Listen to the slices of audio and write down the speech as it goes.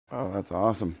Oh, that's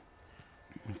awesome.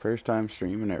 First time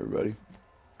streaming, everybody.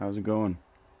 How's it going?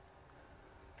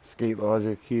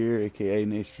 Sk8Logic here, aka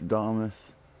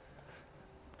Nostradamus.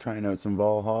 Trying out some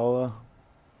Valhalla.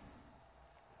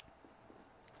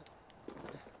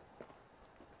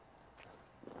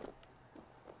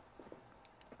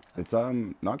 It's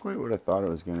not quite what I thought it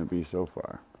was gonna be so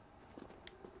far.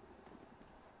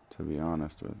 To be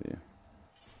honest with you.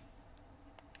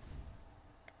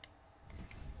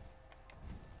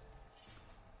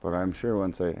 But I'm sure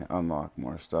once I unlock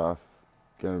more stuff,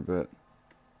 get a bit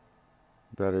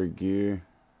better gear,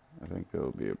 I think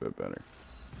it'll be a bit better.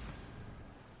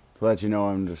 To let you know,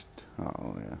 I'm just...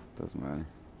 Oh, yeah, doesn't matter.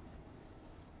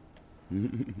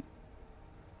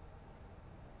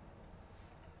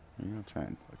 Yeah, I'll try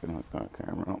and fucking hook that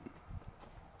camera up.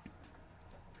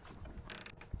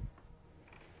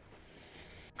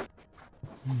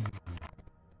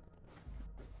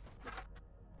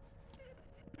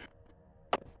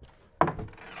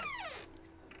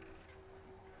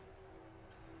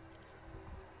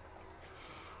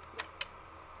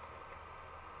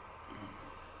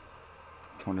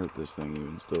 I wonder if this thing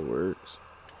even still works.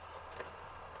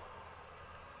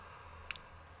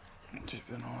 It's just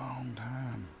been a long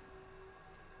time.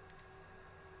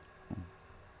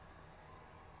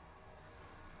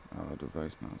 Oh,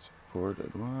 device not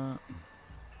supported. What?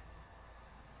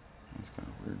 That's kind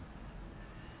of weird.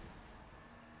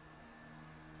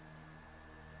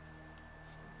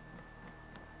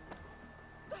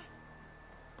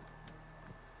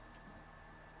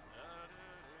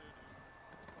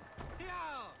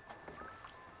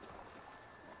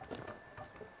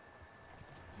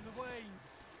 To the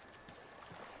waves.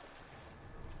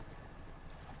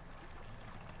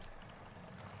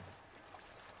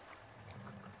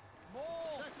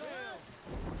 More sail.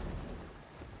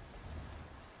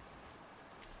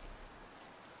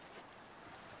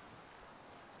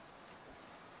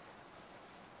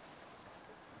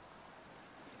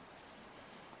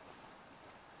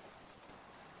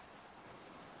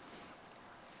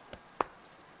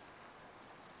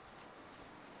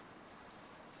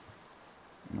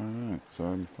 Alright, so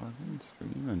I'm fucking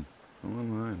streaming. Come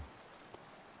online.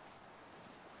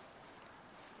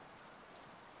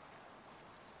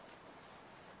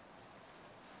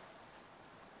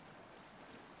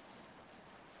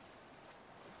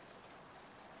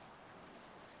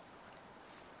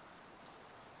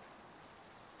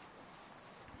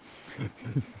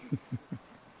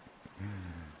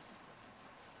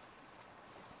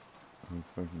 That's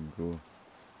fucking cool.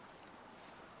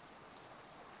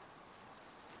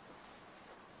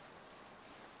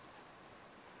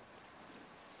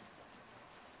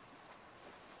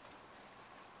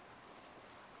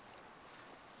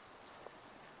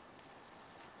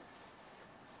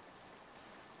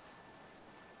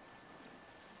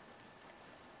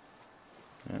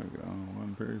 There we go,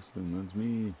 one person, that's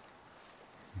me.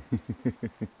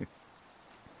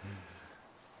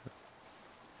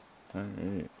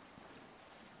 Alright.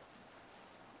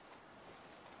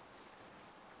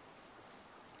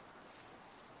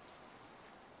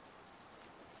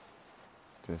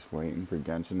 Just waiting for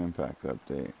Genshin Impact's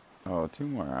update. Oh, 2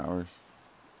 more hours.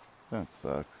 That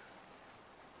sucks.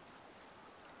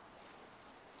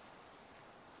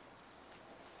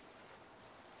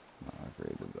 No, I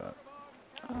rated that.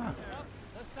 Ah.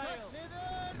 The sail.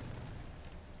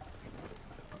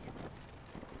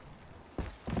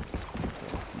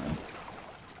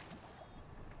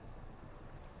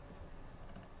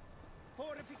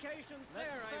 Fortifications there,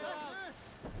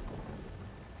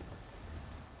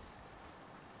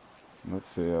 Let's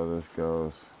see how this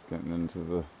goes. Getting into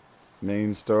the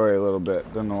main story a little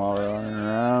bit. Done a lot of running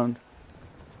around.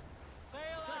 Sail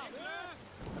out.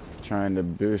 Trying to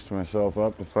boost myself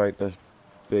up to fight this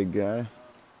big guy.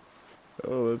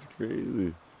 Oh, that's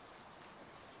crazy.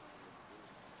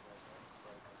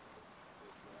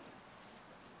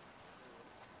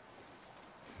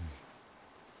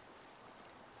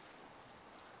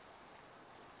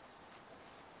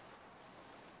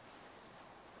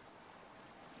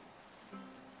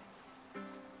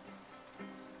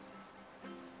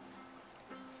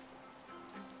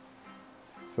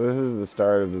 So this is the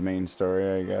start of the main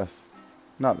story, I guess.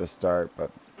 Not the start, but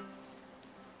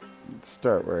the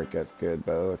start where it gets good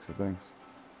by the looks of things.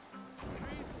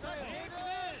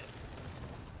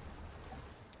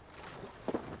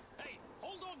 Hey,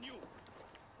 hold on, you.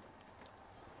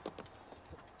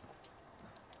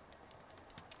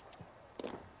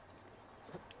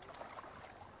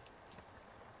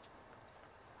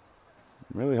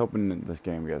 I'm really hoping that this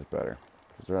game gets better.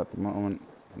 Because at the moment,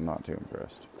 I'm not too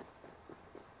impressed.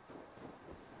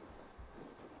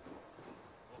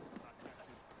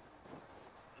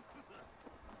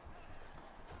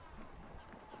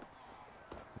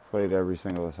 Played every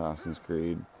single Assassin's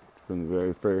Creed from the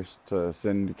very first to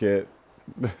Syndicate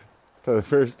to the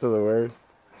first to the worst.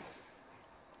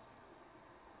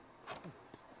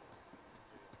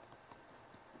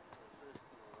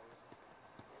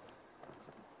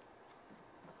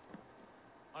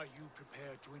 Are you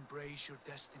prepared to embrace your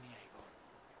destiny,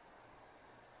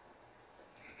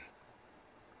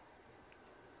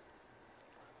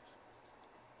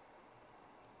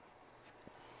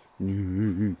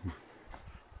 Eivor?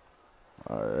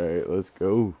 Alright, let's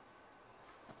go.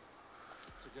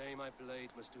 Today my blade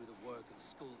must do the work of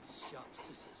Skuld's sharp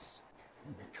scissors.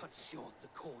 Cut short the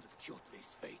cord of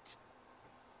Kjotve's fate.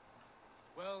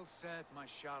 Well said, my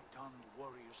sharp-tongued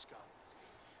warrior scout.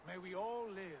 May we all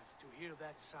live to hear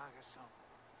that saga sung.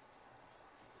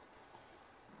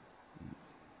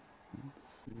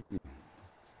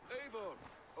 Eivor,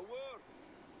 a word!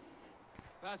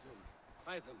 Basim,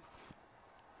 Hytham.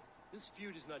 This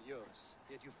feud is not yours,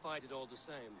 yet you fight it all the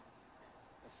same.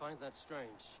 I find that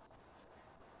strange.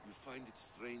 You find it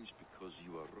strange because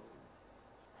you are wrong.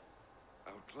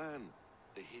 Our clan,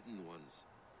 the Hidden Ones,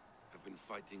 have been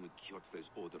fighting with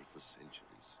Kjotve's order for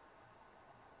centuries.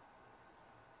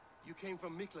 You came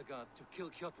from Miklagard to kill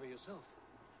Kjotve yourself.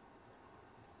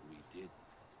 We did.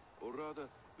 Or rather,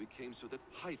 we came so that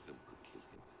Hytham could kill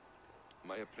him.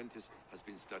 My apprentice has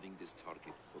been studying this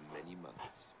target for many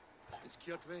months. Is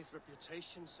Kjotve's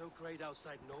reputation so great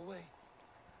outside Norway?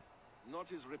 Not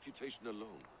his reputation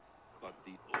alone, but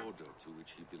the order to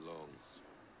which he belongs.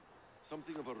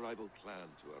 Something of a rival clan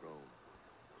to our own.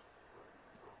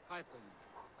 Hytham,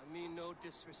 I mean no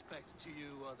disrespect to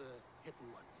you or the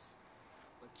Hidden Ones.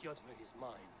 But Kjotve is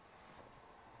mine.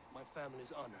 My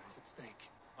family's honor is at stake.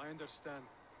 I understand.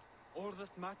 All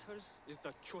that matters is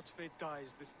that Kjotve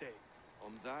dies this day.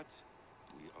 On that,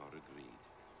 we are agreed.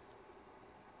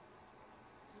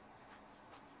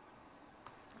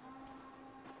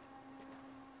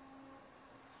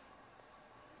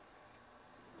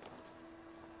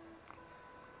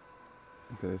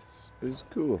 This is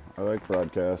cool. I like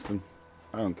broadcasting.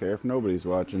 I don't care if nobody's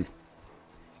watching.